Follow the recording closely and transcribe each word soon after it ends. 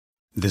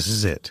This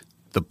is it.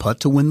 The putt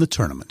to win the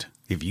tournament.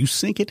 If you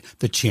sink it,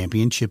 the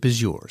championship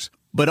is yours.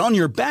 But on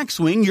your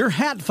backswing, your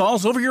hat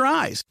falls over your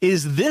eyes.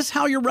 Is this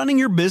how you're running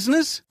your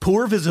business?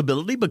 Poor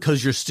visibility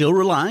because you're still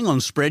relying on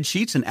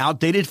spreadsheets and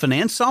outdated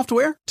finance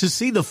software? To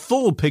see the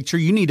full picture,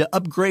 you need to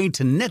upgrade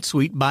to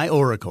NetSuite by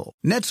Oracle.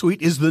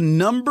 NetSuite is the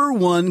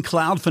 #1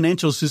 cloud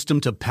financial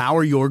system to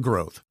power your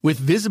growth. With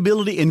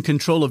visibility and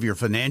control of your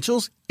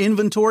financials,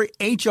 inventory,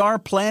 HR,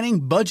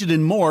 planning, budget,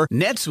 and more,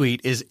 NetSuite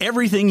is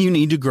everything you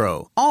need to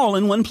grow, all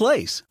in one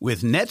place.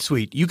 With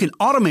NetSuite, you can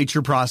automate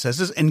your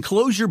processes and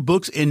close your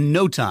books in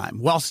no time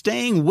while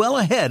staying well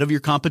ahead of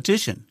your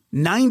competition.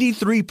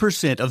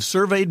 93% of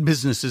surveyed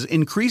businesses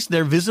increased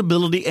their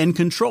visibility and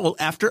control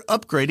after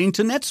upgrading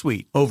to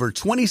NetSuite. Over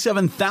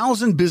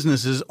 27,000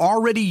 businesses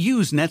already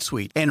use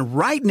NetSuite. And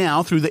right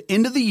now, through the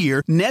end of the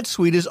year,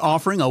 NetSuite is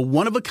offering a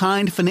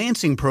one-of-a-kind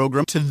financing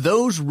program to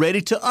those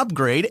ready to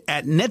upgrade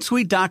at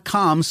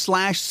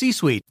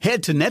netsuite.com/C-Suite.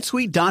 Head to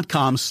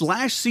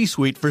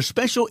netsuite.com/C-Suite for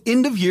special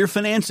end-of-year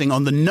financing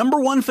on the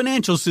 #1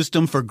 financial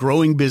system for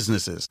growing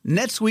businesses.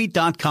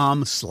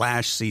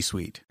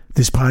 netsuite.com/C-Suite.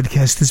 This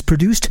podcast is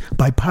produced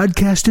by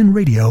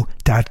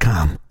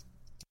podcastinradio.com.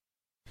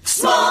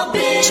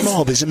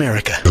 Small Biz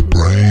America. The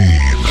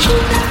brain.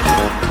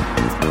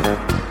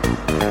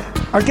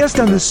 Our guest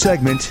on this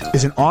segment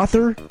is an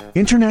author,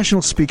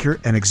 international speaker,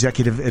 and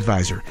executive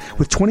advisor.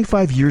 With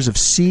 25 years of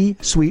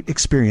C-suite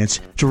experience,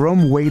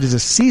 Jerome Wade is a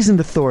seasoned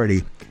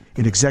authority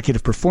in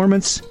executive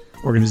performance,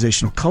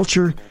 organizational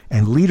culture,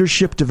 and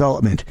leadership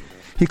development.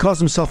 He calls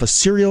himself a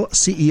serial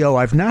CEO.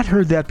 I've not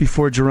heard that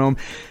before, Jerome.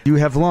 You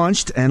have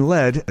launched and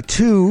led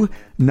 2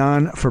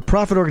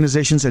 non-for-profit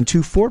organizations and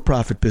 2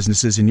 for-profit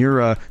businesses in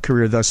your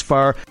career thus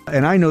far.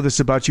 And I know this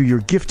about you.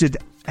 You're gifted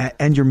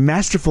and you're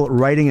masterful at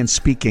writing and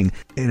speaking.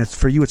 And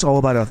for you, it's all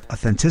about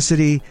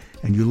authenticity.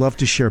 And you love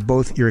to share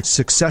both your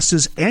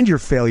successes and your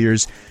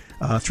failures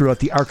throughout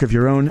the arc of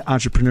your own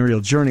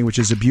entrepreneurial journey, which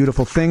is a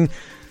beautiful thing.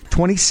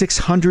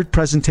 2,600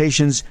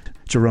 presentations.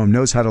 Jerome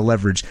knows how to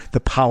leverage the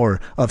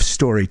power of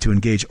story to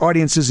engage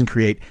audiences and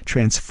create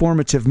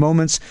transformative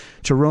moments.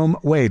 Jerome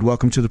Wade,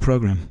 welcome to the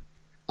program.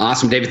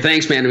 Awesome, David.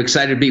 Thanks, man. I'm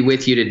excited to be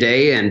with you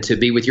today and to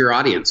be with your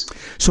audience.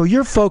 So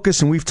your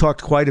focus, and we've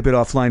talked quite a bit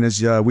offline,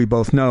 as we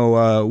both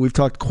know, we've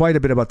talked quite a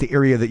bit about the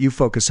area that you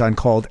focus on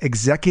called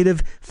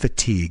executive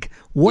fatigue.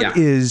 What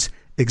is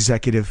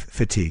executive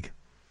fatigue?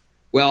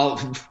 Well,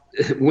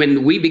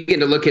 when we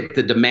begin to look at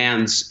the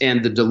demands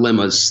and the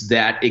dilemmas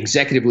that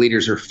executive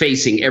leaders are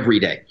facing every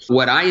day,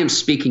 what I am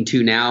speaking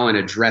to now and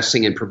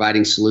addressing and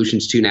providing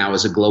solutions to now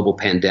is a global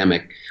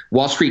pandemic.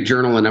 Wall Street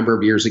Journal a number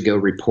of years ago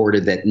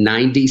reported that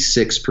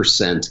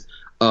 96%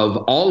 of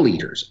all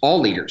leaders,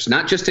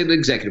 not just at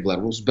executive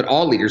levels, but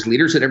all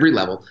leaders at every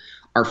level,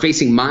 are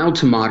facing mild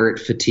to moderate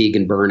fatigue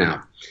and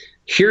burnout.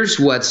 Here's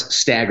what's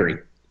staggering.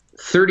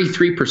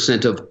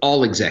 33% of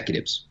all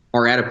executives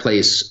are at a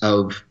place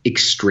of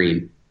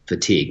extreme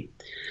fatigue.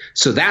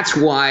 So that's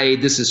why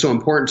this is so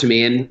important to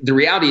me. And the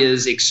reality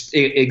is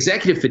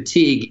executive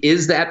fatigue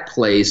is that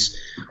place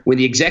when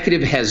the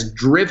executive has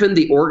driven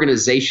the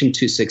organization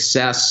to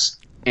success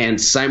and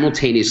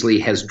simultaneously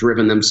has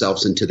driven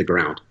themselves into the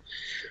ground.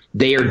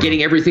 They are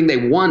getting everything they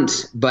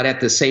want, but at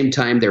the same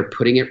time, they're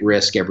putting at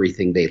risk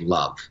everything they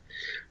love.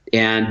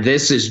 And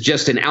this is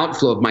just an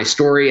outflow of my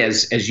story.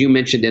 As you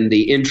mentioned in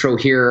the intro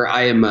here,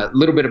 I am a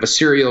little bit of a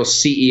serial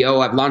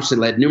CEO. I've launched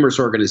and led numerous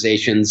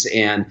organizations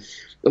and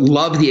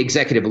love the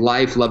executive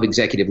life, love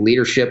executive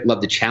leadership,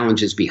 love the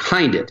challenges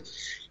behind it.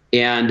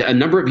 And a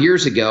number of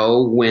years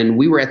ago, when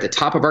we were at the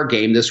top of our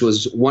game, this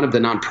was one of the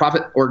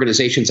nonprofit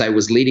organizations I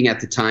was leading at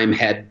the time,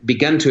 had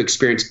begun to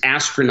experience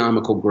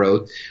astronomical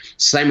growth.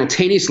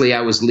 Simultaneously, I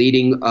was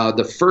leading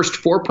the first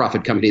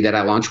for-profit company that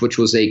I launched, which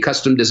was a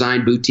custom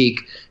design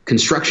boutique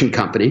construction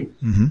company.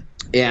 Mm-hmm.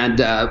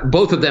 And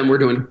both of them were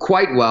doing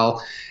quite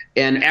well.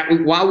 And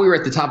while we were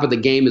at the top of the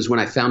game is when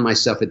I found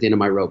myself at the end of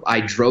my rope.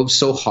 I drove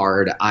so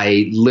hard,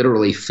 I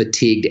literally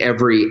fatigued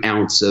every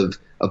ounce of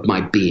my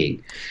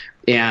being.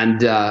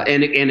 And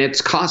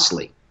it's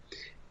costly.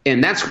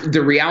 And that's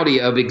the reality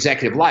of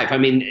executive life. I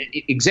mean,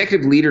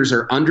 executive leaders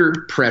are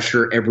under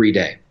pressure every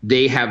day.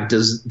 They have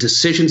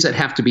decisions that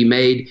have to be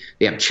made.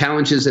 They have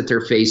challenges that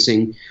they're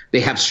facing. They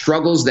have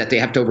struggles that they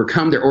have to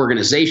overcome. Their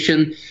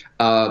organization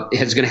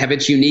is going to have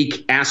its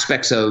unique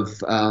aspects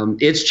of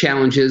its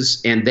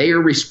challenges, and they are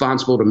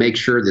responsible to make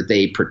sure that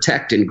they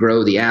protect and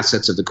grow the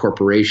assets of the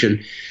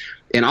corporation.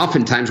 And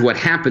oftentimes what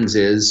happens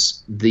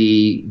is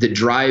the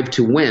drive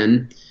to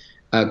win,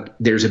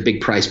 there's a big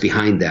price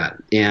behind that.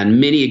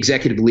 And many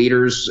executive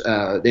leaders,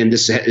 and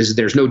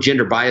there's no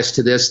gender bias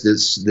to this.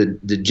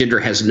 The gender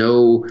has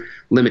no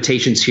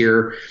limitations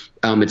here.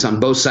 It's on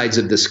both sides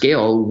of the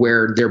scale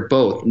where they're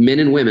both, men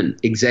and women,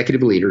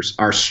 executive leaders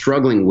are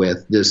struggling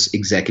with this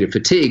executive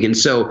fatigue. And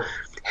so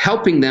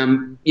helping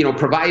them,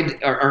 provide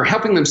or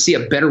helping them see a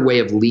better way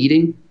of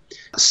leading,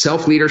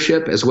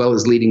 self-leadership, as well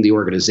as leading the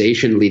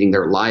organization, leading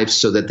their lives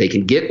so that they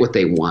can get what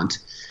they want,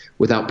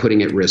 without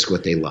putting at risk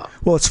what they love.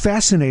 Well, it's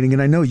fascinating,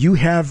 and I know you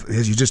have,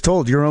 as you just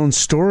told, your own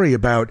story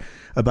about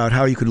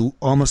how you could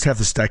almost have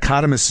this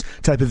dichotomous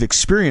type of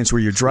experience where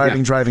you're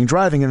driving,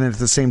 and then at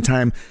the same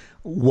time,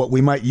 what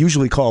we might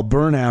usually call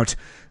burnout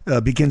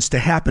begins to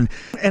happen.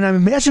 And I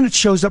imagine it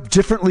shows up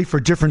differently for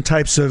different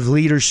types of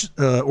leaders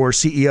or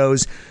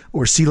CEOs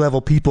or C-level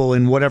people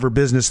in whatever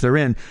business they're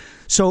in.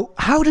 So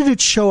how did it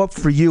show up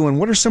for you, and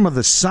what are some of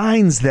the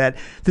signs that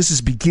this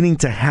is beginning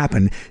to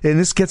happen? And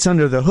this gets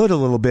under the hood a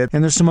little bit,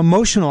 and there's some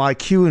emotional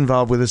IQ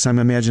involved with this, I'm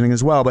imagining,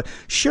 as well. But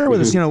share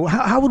with us,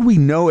 how would we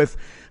know if,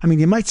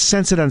 you might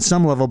sense it on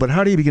some level, but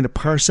how do you begin to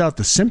parse out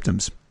the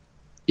symptoms?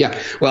 Yeah,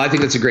 well, I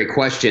think that's a great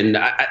question.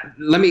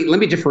 Let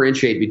me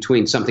differentiate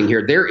between something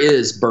here. There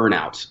is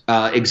burnout.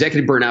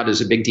 Executive burnout is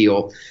a big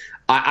deal.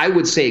 I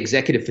would say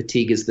executive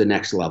fatigue is the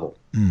next level.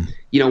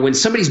 When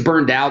somebody's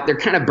burned out, they're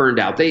kind of burned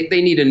out. They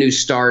need a new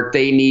start.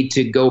 They need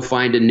to go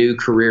find a new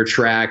career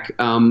track.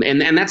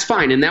 And that's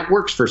fine. And that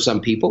works for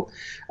some people.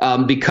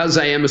 Because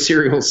I am a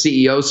serial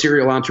CEO,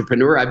 serial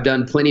entrepreneur, I've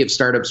done plenty of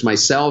startups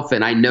myself,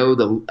 and I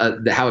know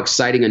how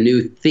exciting a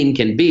new thing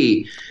can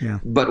be. Yeah.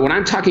 But what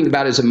I'm talking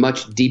about is a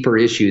much deeper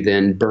issue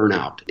than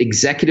burnout.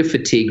 Executive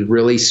fatigue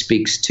really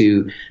speaks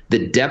to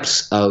the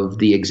depths of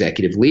the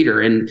executive leader.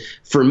 And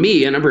for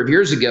me, a number of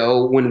years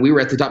ago, when we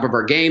were at the top of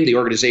our game, the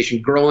organization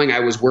growing,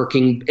 I was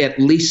working at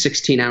least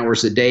 16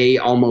 hours a day,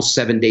 almost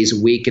 7 days a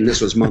week, and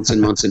this was months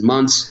and months and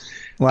months.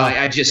 Wow.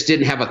 I just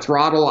didn't have a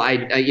throttle. I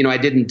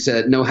didn't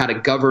know how to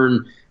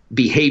govern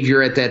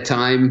behavior at that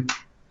time.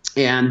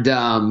 And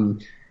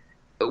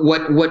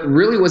what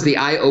really was the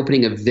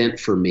eye-opening event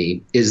for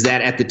me is that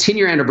at the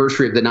 10-year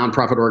anniversary of the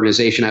nonprofit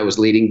organization I was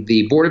leading,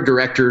 the board of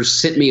directors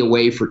sent me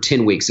away for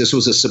 10 weeks. This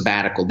was a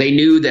sabbatical. They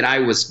knew that I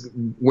was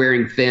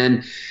wearing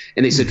thin,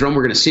 and they said, Jerome,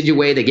 we're going to send you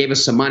away. They gave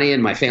us some money,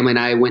 and my family and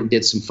I went and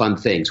did some fun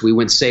things. We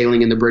went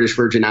sailing in the British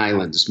Virgin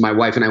Islands. My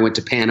wife and I went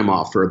to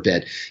Panama for a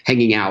bit,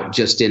 hanging out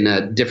just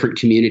in different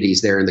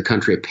communities there in the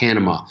country of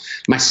Panama.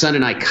 My son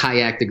and I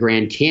kayaked the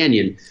Grand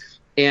Canyon.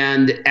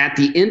 And at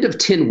the end of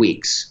 10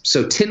 weeks,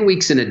 so 10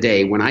 weeks in a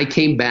day, when I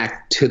came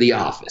back to the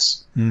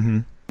office,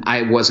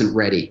 I wasn't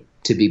ready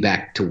to be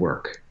back to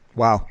work.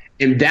 Wow.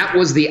 And that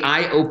was the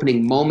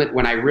eye-opening moment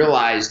when I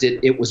realized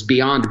it was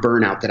beyond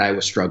burnout that I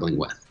was struggling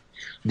with.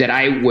 That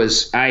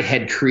I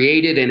had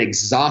created and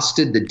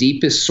exhausted the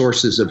deepest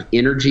sources of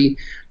energy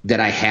that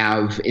I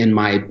have in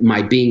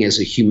my being as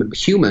a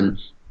human.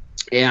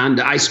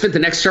 And I spent the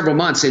next several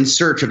months in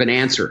search of an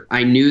answer.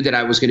 I knew that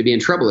I was going to be in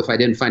trouble if I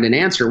didn't find an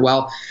answer.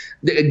 Well,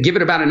 give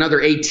it about another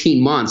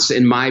 18 months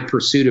in my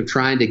pursuit of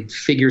trying to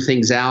figure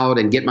things out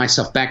and get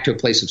myself back to a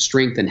place of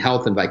strength and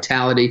health and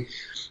vitality.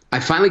 I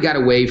finally got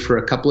away for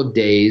a couple of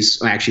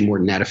days, actually more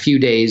than that, a few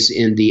days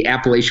in the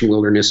Appalachian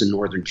wilderness in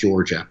northern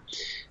Georgia.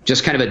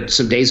 Just kind of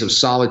some days of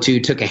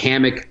solitude, took a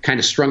hammock,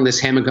 kind of strung this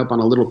hammock up on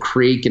a little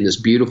creek in this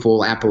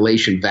beautiful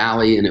Appalachian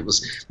Valley. And it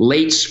was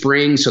late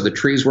spring, so the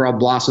trees were all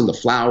blossomed, the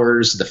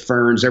flowers, the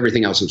ferns,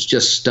 everything else. It was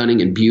just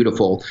stunning and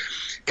beautiful.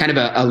 Kind of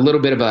a little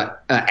bit of a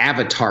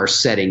avatar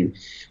setting.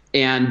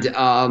 And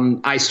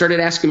I started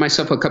asking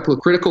myself a couple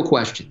of critical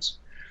questions.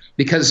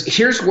 Because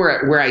here's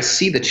where I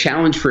see the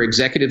challenge for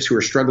executives who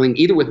are struggling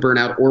either with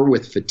burnout or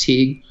with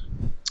fatigue.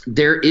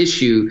 Their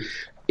issue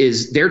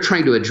is they're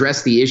trying to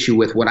address the issue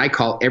with what I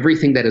call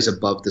everything that is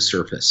above the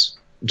surface.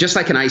 Just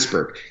like an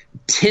iceberg,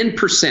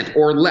 10%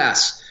 or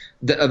less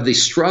of the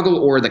struggle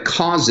or the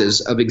causes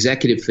of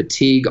executive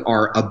fatigue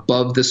are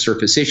above the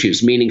surface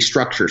issues, meaning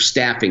structure,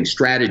 staffing,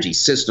 strategy,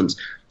 systems,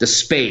 the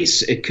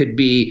space. It could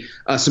be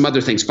some other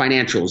things,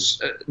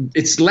 financials.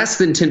 It's less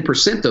than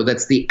 10%, though.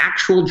 That's the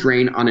actual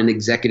drain on an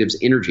executive's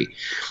energy.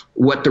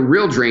 What the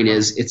real drain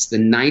is, it's the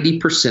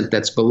 90%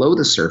 that's below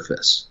the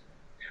surface.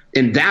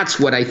 And that's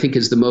what I think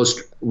is the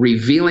most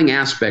revealing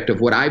aspect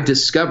of what I've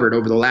discovered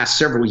over the last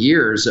several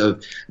years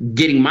of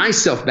getting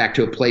myself back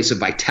to a place of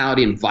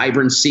vitality and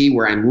vibrancy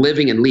where I'm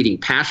living and leading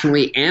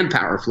passionately and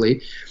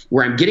powerfully,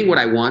 where I'm getting what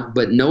I want,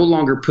 but no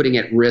longer putting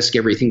at risk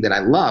everything that I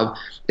love,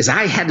 is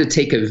I had to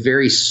take a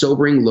very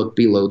sobering look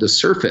below the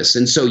surface.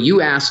 And so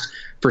you asked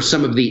for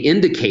some of the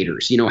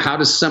indicators. How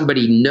does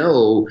somebody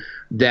know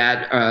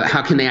that,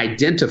 how can they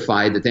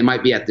identify that they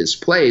might be at this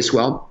place?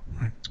 Well,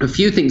 a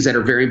few things that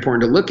are very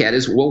important to look at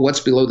is, well, what's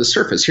below the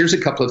surface? Here's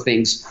a couple of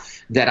things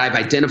that I've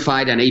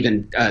identified, and I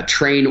even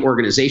train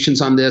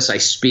organizations on this. I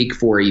speak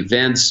for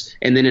events,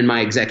 and then in my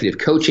executive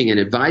coaching and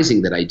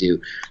advising that I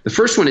do. The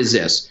first one is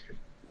this.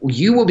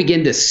 You will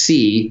begin to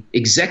see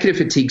executive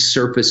fatigue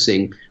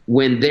surfacing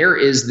when there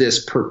is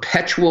this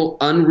perpetual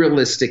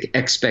unrealistic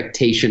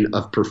expectation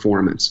of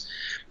performance.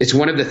 It's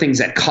one of the things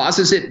that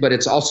causes it, but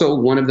it's also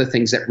one of the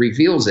things that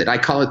reveals it. I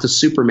call it the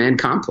Superman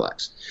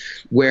complex,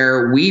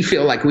 where we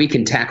feel like we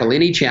can tackle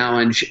any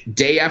challenge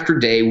day after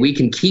day. We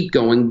can keep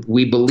going.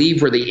 We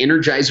believe we're the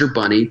Energizer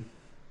Bunny,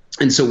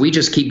 and so we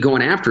just keep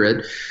going after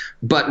it.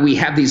 But we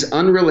have these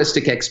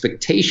unrealistic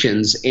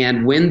expectations,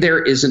 and when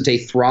there isn't a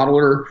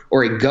throttler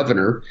or a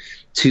governor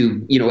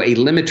to, a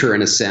limiter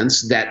in a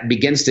sense that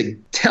begins to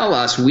tell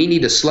us we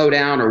need to slow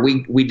down or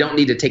we don't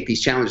need to take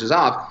these challenges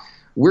off,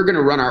 we're going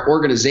to run our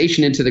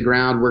organization into the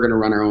ground. We're going to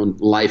run our own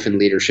life and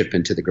leadership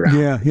into the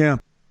ground. Yeah.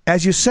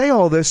 As you say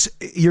all this,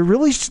 you're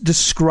really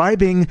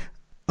describing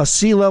a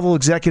C-level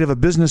executive, a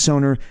business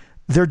owner.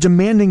 They're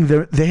demanding,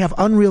 they have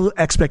unreal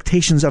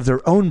expectations of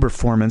their own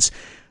performance,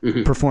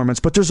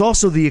 but there's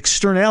also the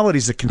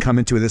externalities that can come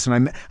into this.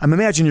 And I'm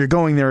imagining you're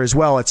going there as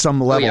well at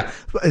some level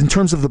in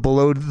terms of the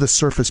below the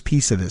surface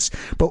piece of this.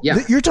 But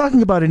you're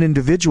talking about an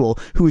individual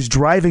who is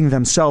driving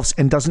themselves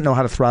and doesn't know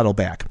how to throttle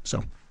back.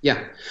 So.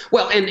 Yeah.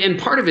 Well, and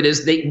part of it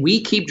is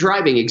we keep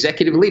driving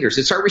executive leaders.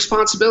 It's our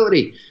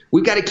responsibility.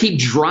 We've got to keep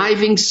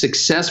driving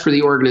success for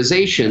the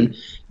organization.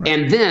 Right.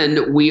 And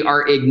then we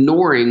are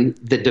ignoring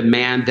the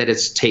demand that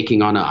it's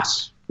taking on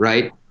us,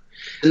 right?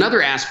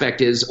 Another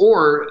aspect is,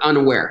 or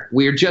unaware.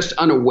 We're just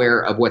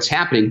unaware of what's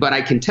happening. But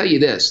I can tell you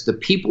this, the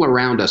people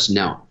around us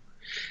know.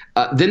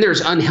 Then there's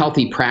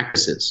unhealthy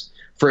practices.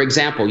 For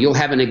example, you'll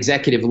have an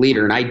executive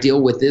leader, and I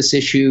deal with this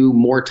issue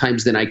more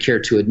times than I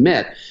care to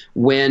admit.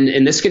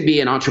 And this could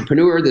be an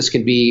entrepreneur, this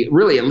could be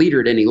really a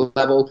leader at any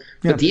level.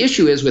 Yeah. But the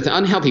issue is with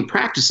unhealthy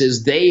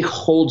practices, they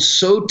hold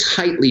so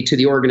tightly to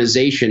the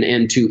organization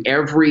and to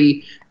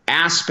every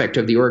aspect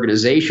of the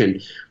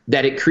organization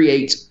that it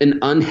creates an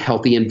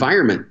unhealthy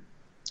environment.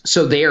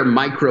 So they are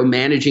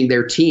micromanaging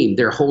their team.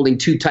 They're holding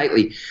too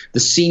tightly. The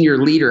senior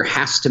leader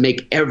has to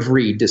make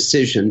every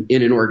decision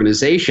in an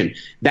organization.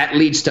 That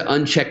leads to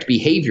unchecked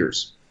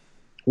behaviors.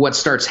 What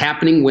starts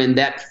happening when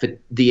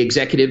the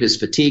executive is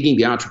fatiguing,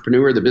 the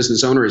entrepreneur, the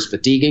business owner is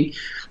fatiguing,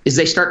 is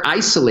they start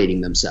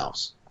isolating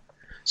themselves.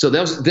 So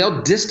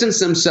they'll distance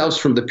themselves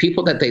from the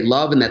people that they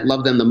love and that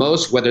love them the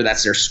most, whether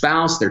that's their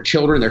spouse, their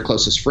children, their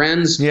closest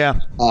friends,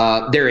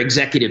 their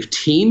executive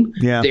team,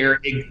 their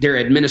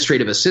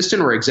administrative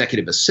assistant or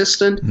executive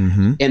assistant.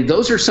 Mm-hmm. And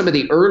those are some of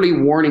the early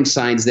warning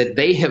signs that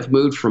they have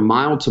moved from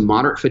mild to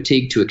moderate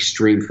fatigue to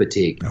extreme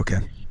fatigue. Okay.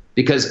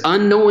 Because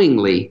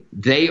unknowingly,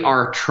 they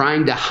are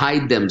trying to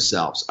hide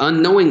themselves.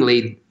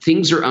 Unknowingly,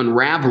 things are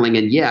unraveling,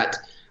 and yet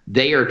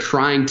they are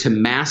trying to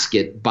mask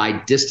it by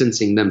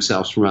distancing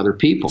themselves from other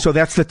people. So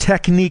that's the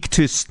technique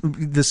to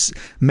this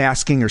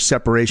masking or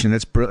separation.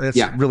 That's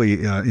really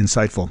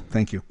insightful.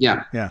 Thank you.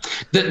 Yeah.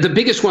 The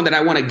biggest one that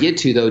I want to get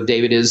to, though,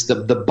 David, is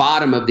the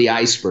bottom of the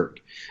iceberg.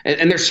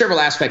 And there's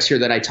several aspects here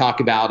that I talk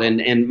about,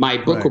 and my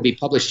book will be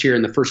published here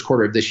in the first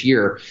quarter of this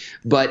year.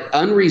 But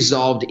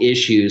unresolved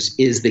issues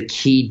is the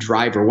key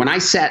driver. When I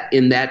sat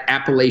in that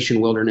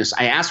Appalachian wilderness,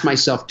 I asked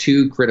myself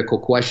two critical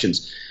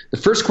questions. The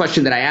first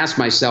question that I asked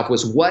myself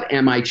was, what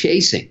am I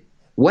chasing?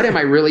 What am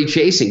I really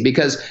chasing?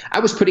 Because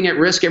I was putting at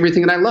risk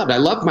everything that I loved. I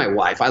loved my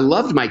wife. I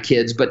loved my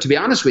kids. But to be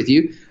honest with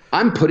you,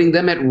 I'm putting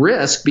them at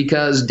risk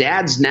because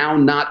dad's now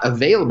not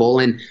available.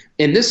 And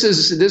this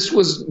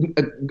was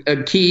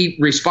a key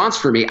response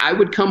for me. I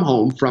would come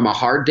home from a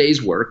hard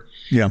day's work.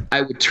 Yeah.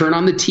 I would turn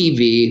on the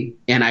TV,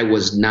 and I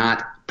was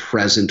not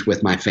present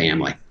with my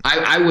family.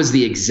 I was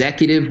the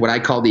executive, what I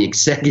call the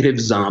executive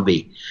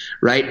zombie,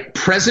 right?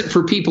 Present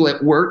for people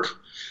at work,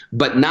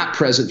 but not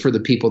present for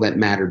the people that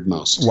mattered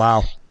most.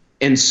 Wow.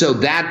 And so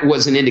that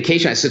was an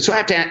indication. I said, so I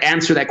have to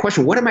answer that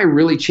question. What am I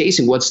really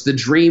chasing? What's the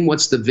dream?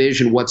 What's the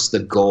vision? What's the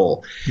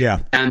goal? Yeah.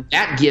 And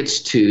that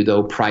gets to,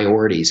 though,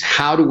 priorities.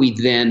 How do we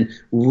then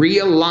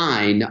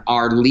realign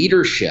our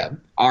leadership,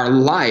 our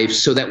life,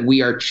 so that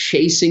we are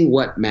chasing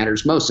what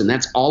matters most? And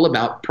that's all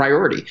about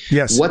priority.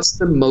 Yes. What's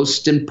the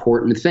most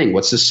important thing?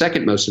 What's the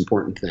second most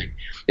important thing?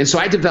 And so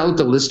I developed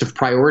a list of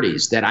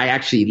priorities that I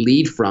actually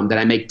lead from, that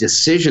I make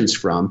decisions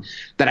from,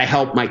 that I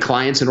help my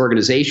clients and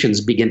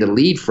organizations begin to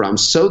lead from,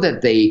 so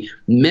that they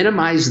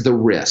minimize the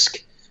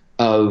risk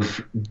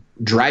of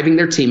driving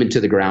their team into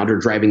the ground or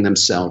driving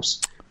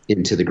themselves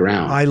into the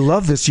ground. I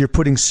love this. You're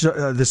putting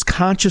this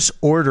conscious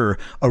order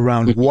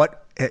around what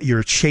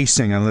you're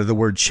chasing. I love the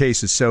word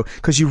chases. So,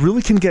 because you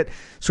really can get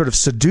sort of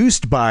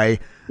seduced by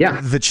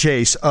the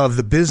chase of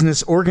the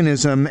business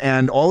organism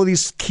and all of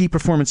these key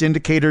performance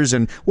indicators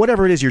and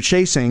whatever it is you're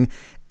chasing,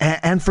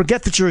 and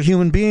forget that you're a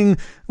human being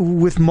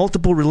with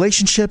multiple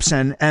relationships,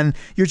 and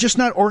you're just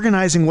not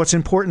organizing what's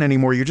important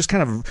anymore. You're just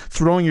kind of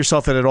throwing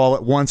yourself at it all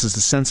at once, is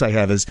the sense I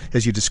have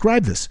as you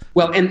describe this.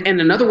 Well, and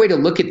another way to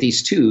look at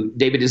these too,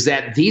 David, is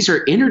that these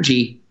are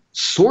energy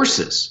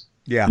sources,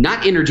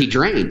 not energy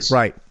drains.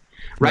 Right.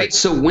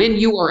 So when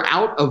you are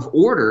out of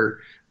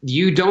order,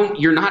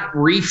 you're not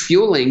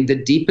refueling the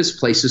deepest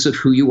places of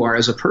who you are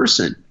as a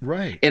person.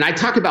 Right. And I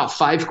talk about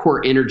 5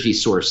 core energy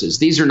sources.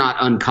 These are not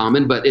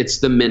uncommon, but it's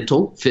the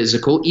mental,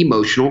 physical,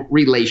 emotional,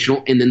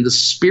 relational, and then the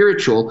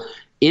spiritual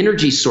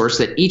energy source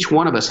that each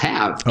one of us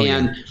have.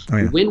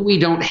 When we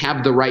don't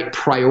have the right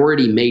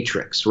priority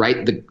matrix,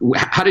 right?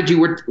 How did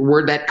you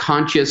word that?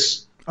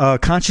 Conscious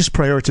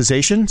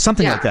prioritization,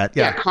 something like that.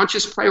 Yeah,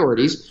 conscious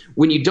priorities.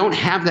 When you don't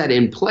have that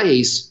in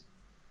place,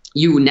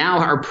 you now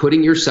are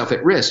putting yourself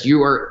at risk.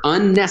 You are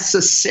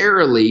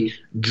unnecessarily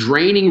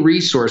draining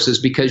resources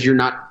because you're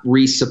not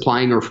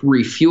resupplying or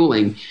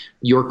refueling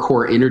your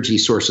core energy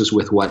sources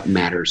with what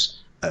matters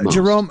most.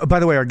 Jerome, by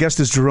the way, our guest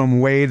is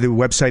Jerome Wade. The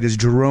website is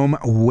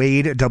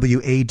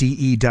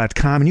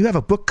jeromewade.com. And you have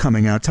a book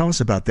coming out. Tell us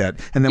about that.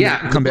 And then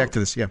we'll come back to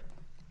this. Yeah.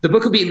 The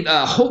book will be,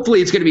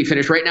 hopefully it's going to be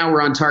finished. Right now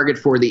we're on target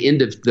for the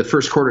end of the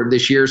first quarter of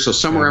this year. So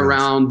somewhere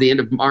around the end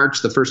of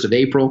March, the 1st of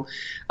April.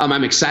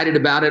 I'm excited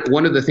about it.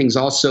 One of the things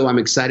also I'm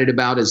excited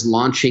about is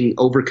launching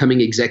Overcoming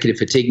Executive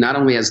Fatigue, not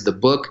only as the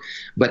book,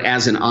 but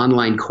as an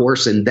online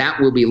course. And that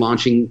will be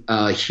launching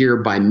here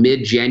by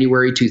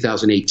mid-January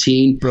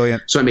 2018.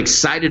 Brilliant. So I'm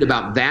excited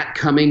about that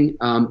coming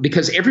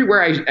because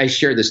everywhere I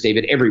share this,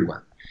 David,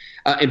 everywhere.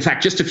 In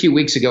fact, just a few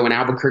weeks ago in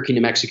Albuquerque,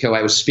 New Mexico,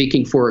 I was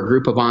speaking for a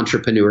group of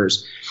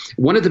entrepreneurs.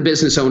 One of the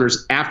business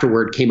owners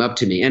afterward came up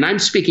to me, and I'm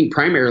speaking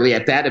primarily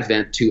at that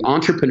event to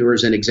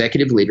entrepreneurs and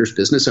executive leaders,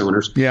 business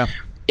owners. Yeah.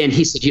 And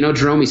he said,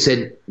 Jerome, he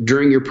said,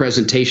 during your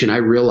presentation, I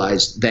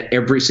realized that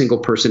every single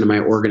person in my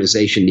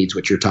organization needs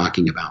what you're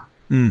talking about.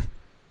 Right?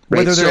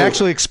 Whether they're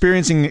actually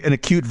experiencing an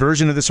acute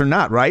version of this or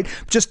not, right?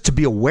 Just to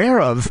be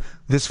aware of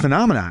this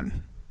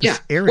phenomenon. Yeah.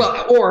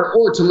 Well,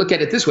 or to look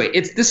at it this way,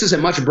 this is a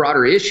much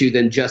broader issue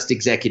than just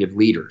executive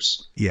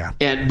leaders. Yeah.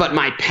 But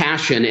my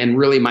passion and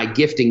really my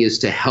gifting is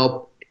to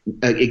help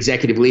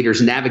executive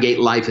leaders navigate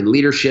life and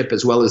leadership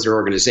as well as their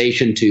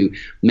organization to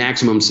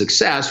maximum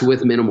success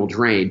with minimal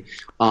drain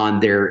on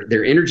their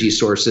energy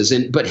sources.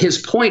 But his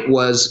point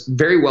was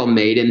very well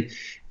made, and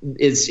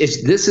this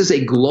is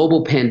a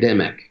global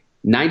pandemic.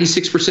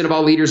 96% of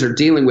all leaders are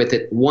dealing with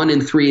it. 1 in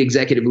 3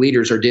 executive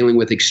leaders are dealing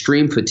with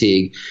extreme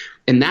fatigue.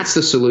 And that's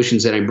the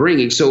solutions that I'm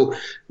bringing. So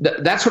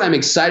that's what I'm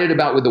excited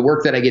about with the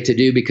work that I get to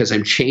do because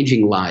I'm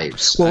changing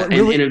lives. Well,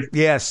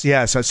 yes.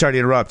 I'm sorry to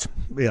interrupt.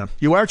 Yeah,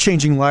 you are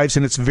changing lives,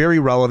 and it's very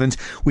relevant.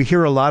 We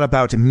hear a lot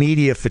about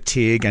media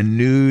fatigue and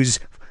news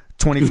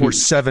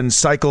 24/7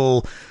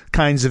 cycle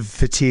kinds of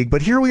fatigue.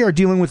 But here we are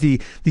dealing with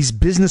these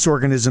business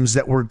organisms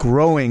that we're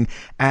growing,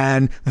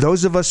 and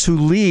those of us who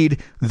lead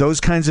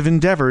those kinds of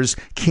endeavors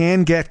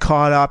can get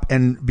caught up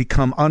and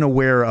become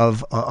unaware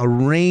of a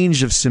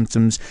range of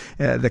symptoms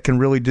that can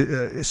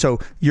really so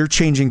you're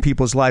changing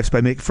people's lives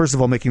by first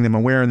of all making them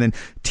aware, and then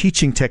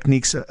teaching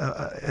techniques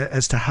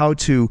as to how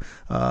to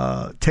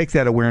take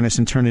that awareness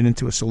and turn it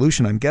into a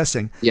solution, I'm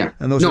guessing. Yeah.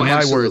 And those are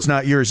my words,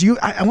 not yours.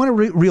 I want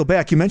to reel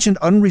back. You mentioned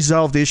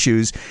unresolved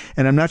issues,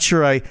 and I'm not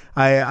sure I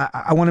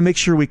want to make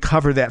sure we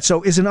cover that.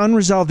 So is an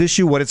unresolved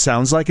issue what it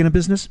sounds like in a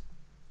business?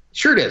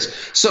 Sure it is.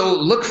 So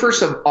look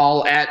first of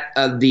all at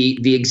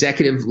the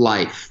executive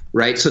life,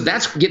 right? So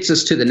that gets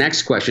us to the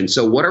next question.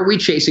 So what are we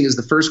chasing is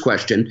the first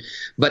question.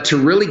 But to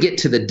really get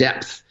to the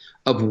depth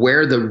of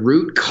where the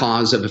root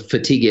cause of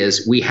fatigue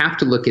is, we have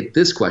to look at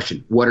this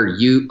question.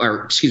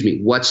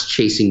 What's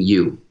chasing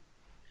you,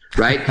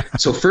 right?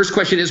 So first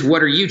question is,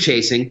 what are you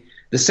chasing?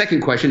 The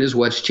second question is,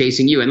 what's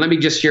chasing you? And let me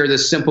just share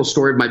this simple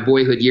story of my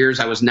boyhood years.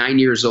 I was 9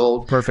 years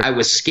old. Perfect. I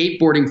was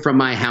skateboarding from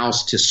my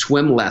house to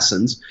swim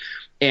lessons.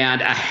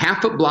 And a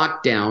half a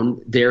block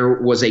down, there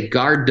was a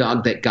guard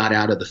dog that got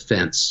out of the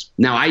fence.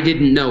 Now, I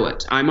didn't know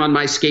it. I'm on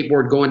my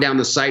skateboard going down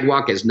the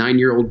sidewalk as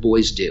 9-year-old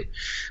boys do.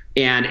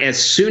 And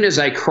as soon as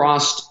I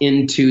crossed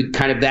into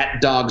kind of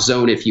that dog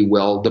zone, if you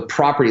will, the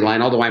property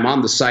line, although I'm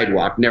on the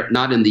sidewalk,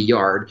 not in the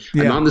yard,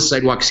 yeah. I'm on the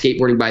sidewalk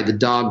skateboarding by, the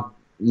dog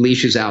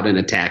leashes out and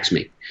attacks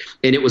me.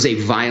 And it was a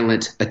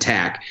violent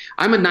attack.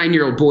 I'm a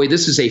 9-year-old boy.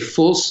 This is a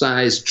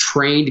full-size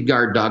trained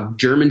guard dog,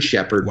 German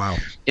Shepherd. Wow.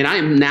 And I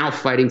am now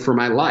fighting for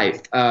my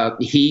life.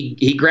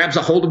 He grabs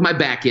a hold of my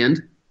back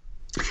end.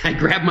 I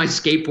grab my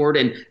skateboard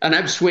and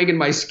I'm swinging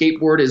my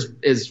skateboard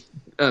as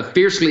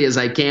fiercely as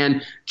I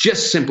can,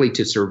 just simply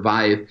to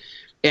survive.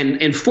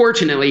 And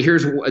fortunately,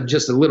 here's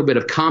just a little bit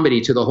of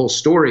comedy to the whole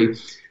story.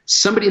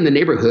 Somebody in the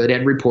neighborhood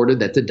had reported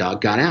that the dog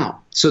got out.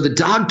 So the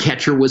dog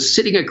catcher was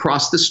sitting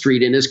across the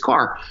street in his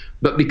car.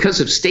 But because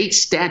of state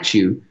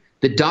statute,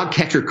 the dog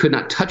catcher could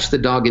not touch the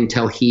dog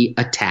until he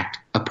attacked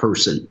a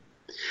person.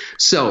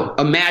 So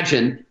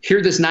imagine,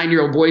 here this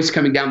 9-year-old boy is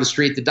coming down the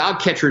street. The dog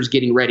catcher is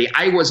getting ready.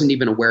 I wasn't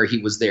even aware he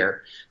was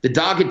there. The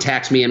dog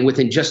attacks me, and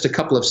within just a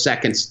couple of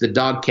seconds, the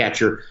dog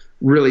catcher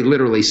really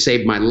literally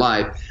saved my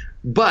life.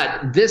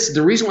 But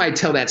the reason why I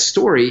tell that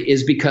story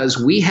is because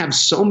we have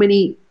so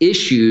many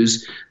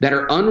issues that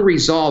are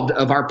unresolved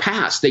of our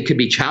past. They could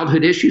be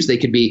childhood issues. They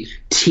could be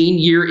teen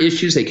year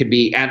issues. They could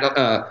be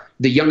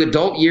the young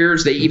adult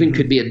years. They even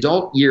could be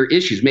adult year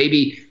issues.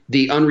 Maybe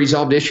the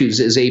unresolved issues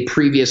is a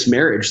previous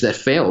marriage that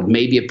failed,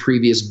 maybe a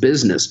previous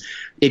business.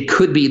 It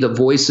could be the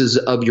voices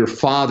of your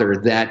father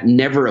that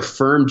never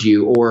affirmed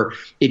you, or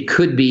it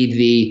could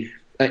be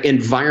the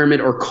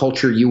environment or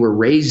culture you were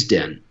raised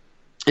in.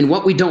 And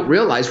what we don't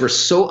realize, we're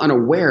so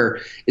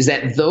unaware, is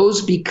that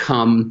those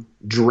become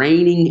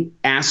draining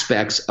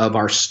aspects of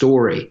our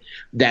story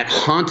that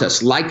haunt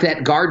us. Like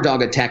that guard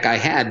dog attack I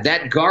had,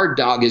 that guard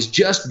dog is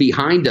just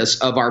behind us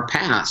of our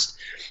past.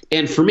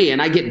 And for me,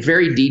 and I get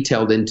very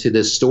detailed into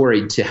this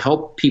story to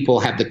help people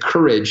have the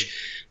courage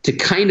to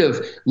kind of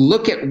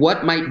look at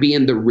what might be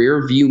in the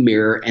rear view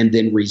mirror and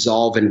then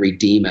resolve and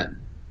redeem it.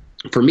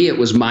 For me, it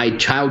was my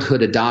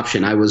childhood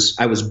adoption. I was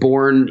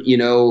born,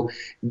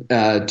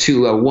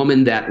 to a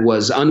woman that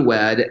was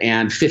unwed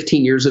and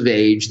 15 years of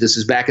age. This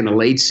is back in the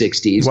late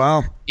 60s.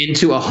 Wow.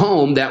 Into a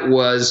home that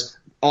was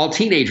all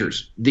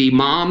teenagers. The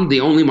mom, the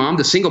only mom,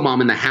 the single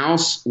mom in the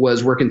house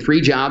was working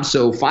 3 jobs.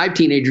 So 5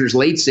 teenagers,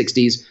 late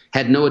 60s,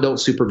 had no adult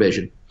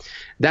supervision.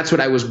 That's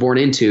what I was born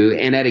into.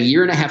 And at a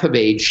year and a half of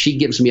age, she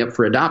gives me up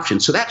for adoption.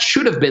 So that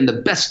should have been the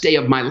best day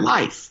of my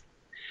life,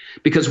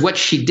 because what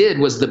she did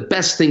was the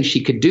best thing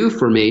she could do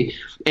for me.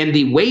 And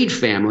the Wade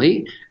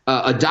family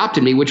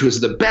adopted me, which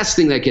was the best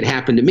thing that could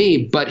happen to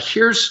me. But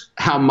here's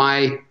how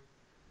my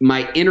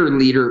inner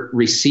leader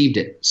received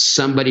it.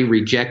 Somebody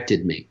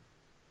rejected me.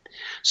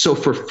 So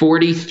for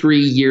 43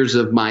 years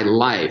of my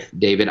life,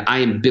 David, I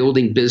am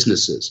building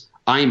businesses.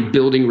 I am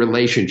building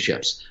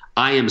relationships.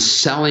 I am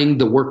selling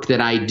the work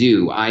that I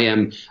do. I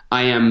am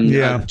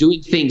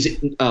doing things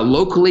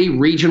locally,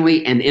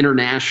 regionally, and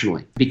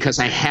internationally, because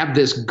I have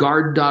this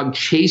guard dog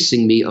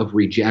chasing me of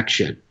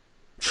rejection.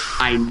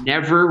 I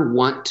never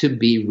want to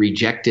be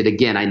rejected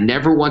again. I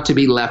never want to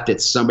be left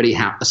at somebody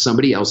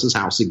else's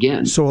house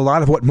again. So a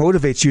lot of what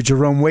motivates you,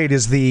 Jerome Wade,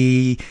 is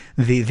the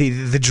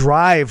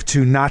drive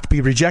to not be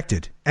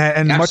rejected,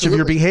 and much of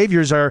your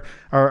behaviors are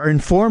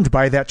informed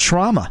by that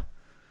trauma.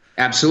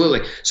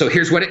 Absolutely. So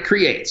here's what it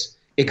creates.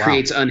 It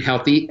creates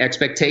unhealthy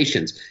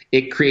expectations.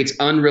 It creates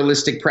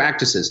unrealistic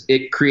practices.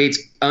 It creates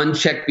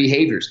unchecked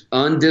behaviors,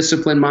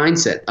 undisciplined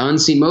mindset,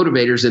 unseen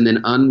motivators, and then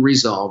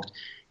unresolved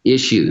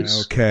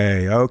issues.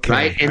 Okay.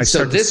 Right? And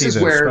so this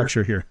is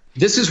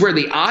where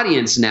the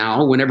audience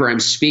now, whenever I'm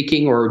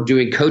speaking or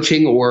doing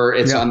coaching or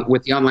it's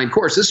with the online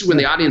course, this is when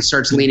the audience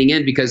starts leaning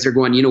in, because they're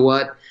going, you know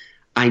what?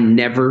 I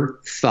never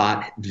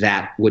thought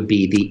that would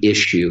be the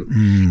issue.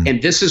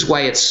 And this is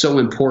why it's so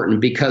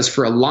important, because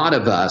for a lot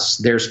of us,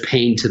 there's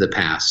pain to the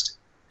past.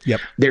 Yep.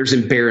 There's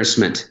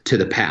embarrassment to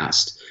the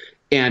past.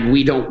 And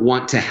we don't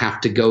want to have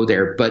to go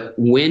there. But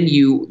when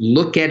you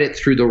look at it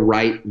through the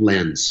right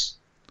lens,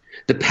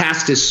 the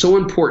past is so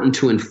important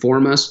to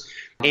inform us.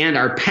 And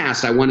our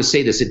past, I want to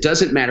say this, it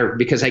doesn't matter,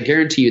 because I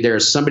guarantee you there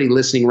is somebody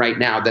listening right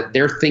now that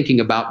they're thinking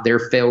about their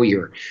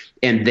failure,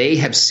 and they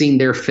have seen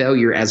their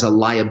failure as a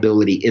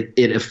liability.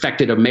 It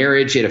affected a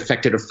marriage, it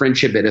affected a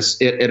friendship,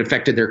 it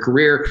affected their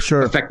career,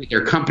 affected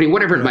their company,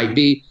 whatever it might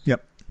be.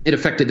 Yep. It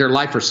affected their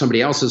life or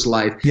somebody else's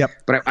life. Yep.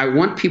 But I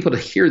want people to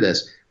hear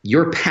this.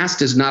 Your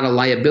past is not a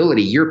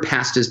liability. Your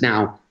past is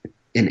now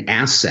an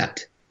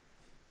asset.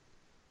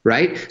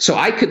 Right? So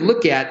I could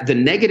look at the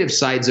negative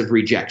sides of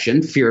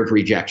rejection, fear of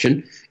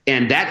rejection,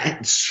 and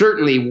that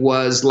certainly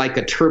was like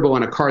a turbo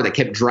on a car that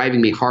kept driving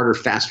me harder,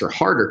 faster,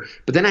 harder.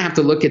 But then I have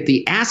to look at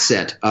the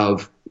asset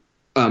of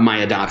my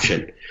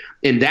adoption.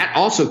 And that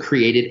also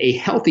created a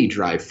healthy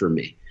drive for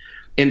me.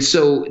 And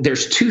so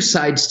there's 2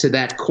 sides to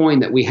that coin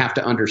that we have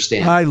to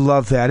understand. I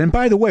love that. And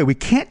by the way, we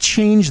can't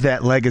change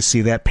that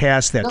legacy, that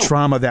past, that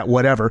trauma, that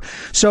whatever.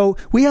 So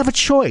we have a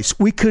choice.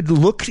 We could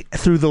look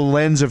through the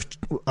lens of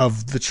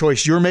the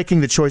choice you're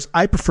making, the choice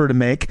I prefer to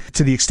make,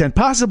 to the extent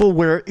possible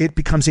where it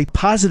becomes a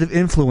positive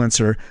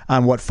influencer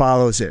on what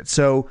follows it.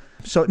 So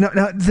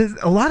now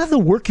a lot of the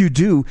work you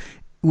do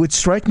would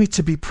strike me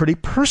to be pretty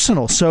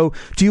personal. So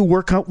do you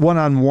work out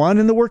one-on-one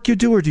in the work you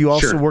do, or do you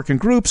also work in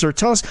groups? Or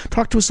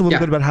talk to us a little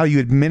bit about how you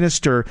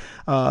administer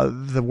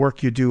the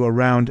work you do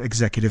around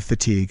executive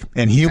fatigue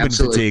and human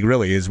fatigue,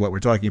 really, is what we're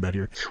talking about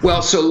here.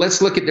 Well, so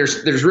let's look at,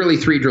 there's really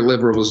 3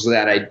 deliverables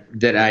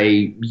that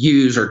I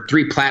use, or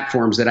 3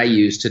 platforms that I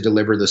use to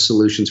deliver the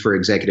solutions for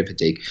executive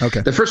fatigue.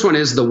 Okay. The first one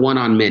is the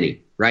one-on-many.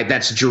 Right?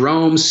 That's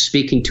Jerome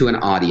speaking to an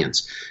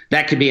audience.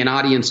 That could be an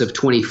audience of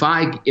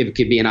 25. It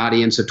could be an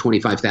audience of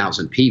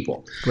 25,000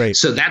 people. Great.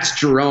 So that's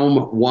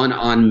Jerome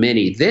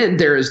one-on-many. Then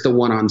there is the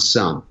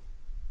one-on-some.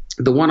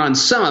 The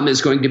one-on-some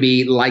is going to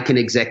be like an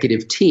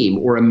executive team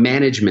or a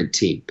management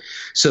team.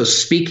 So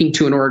speaking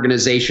to an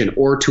organization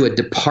or to a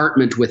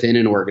department within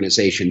an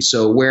organization.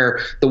 So where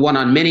the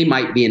one-on-many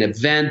might be an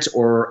event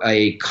or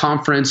a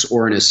conference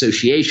or an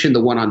association,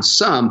 the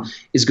one-on-some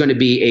is going to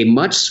be a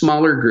much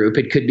smaller group.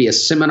 It could be a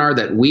seminar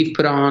that we've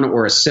put on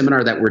or a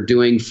seminar that we're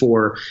doing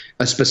for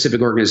a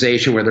specific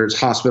organization, whether it's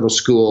hospital,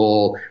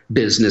 school,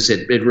 business,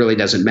 it really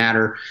doesn't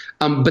matter.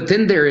 But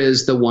then there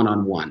is the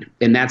one-on-one,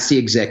 and that's the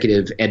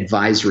executive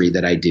advisory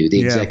that I do,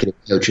 the executive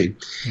coaching.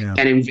 Yeah.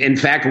 And in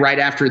fact, right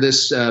after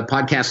this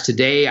podcast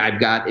today, I've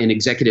got an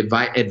executive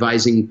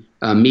advising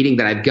meeting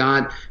that I've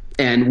got,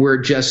 and we're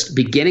just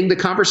beginning the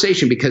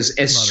conversation, because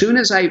as soon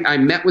as I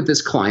met with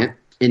this client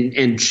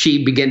and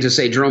she began to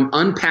say, Jerome,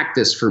 unpack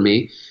this for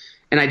me.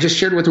 And I just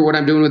shared with her what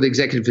I'm doing with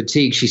executive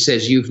fatigue. She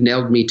says, you've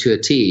nailed me to a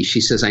T.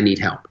 She says, I need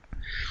help.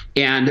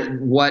 And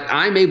what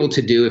I'm able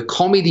to do,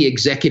 call me the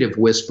executive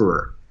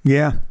whisperer.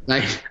 Yeah.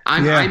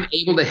 I'm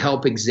able to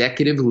help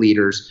executive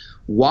leaders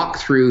walk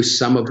through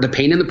some of the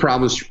pain and the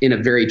problems in a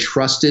very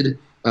trusted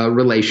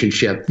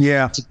relationship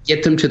to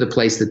get them to the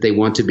place that they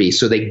want to be,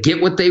 so they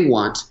get what they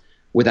want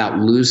without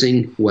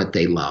losing what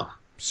they love.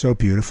 So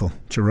beautiful.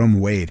 Jerome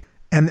Wade.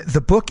 And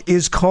the book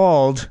is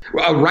called?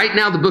 Right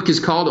now, the book is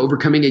called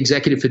Overcoming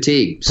Executive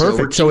Fatigue.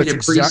 Perfect. So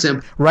it's pretty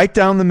simple. Right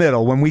down the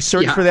middle. When we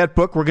search for that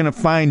book, we're going to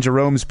find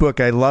Jerome's book.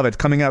 I love it.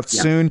 Coming out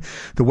soon.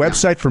 The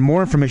website for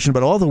more information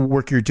about all the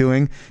work you're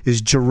doing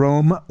is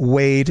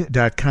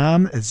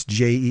jeromewade.com. It's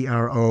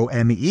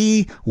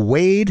Jerome,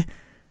 Wade.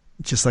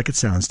 just like it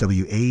sounds,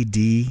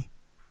 WADE.com.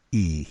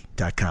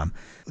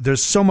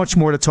 There's so much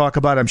more to talk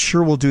about. I'm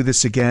sure we'll do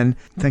this again.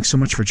 Thanks so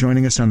much for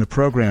joining us on the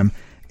program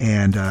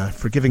and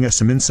for giving us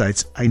some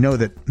insights I know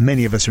that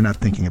many of us are not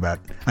thinking about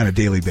on a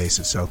daily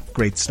basis. So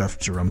great stuff,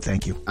 Jerome.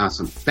 Thank you.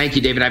 Awesome. Thank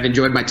you, David. I've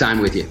enjoyed my time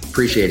with you.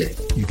 Appreciate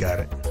it. You got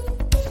it.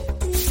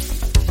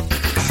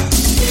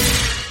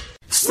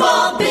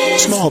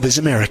 Small Biz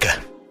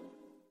America.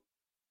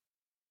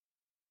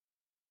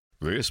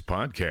 This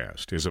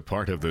podcast is a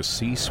part of the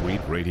C-Suite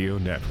Radio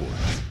Network.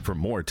 For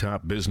more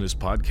top business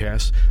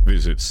podcasts,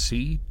 visit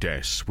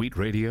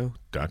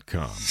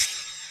c-suiteradio.com.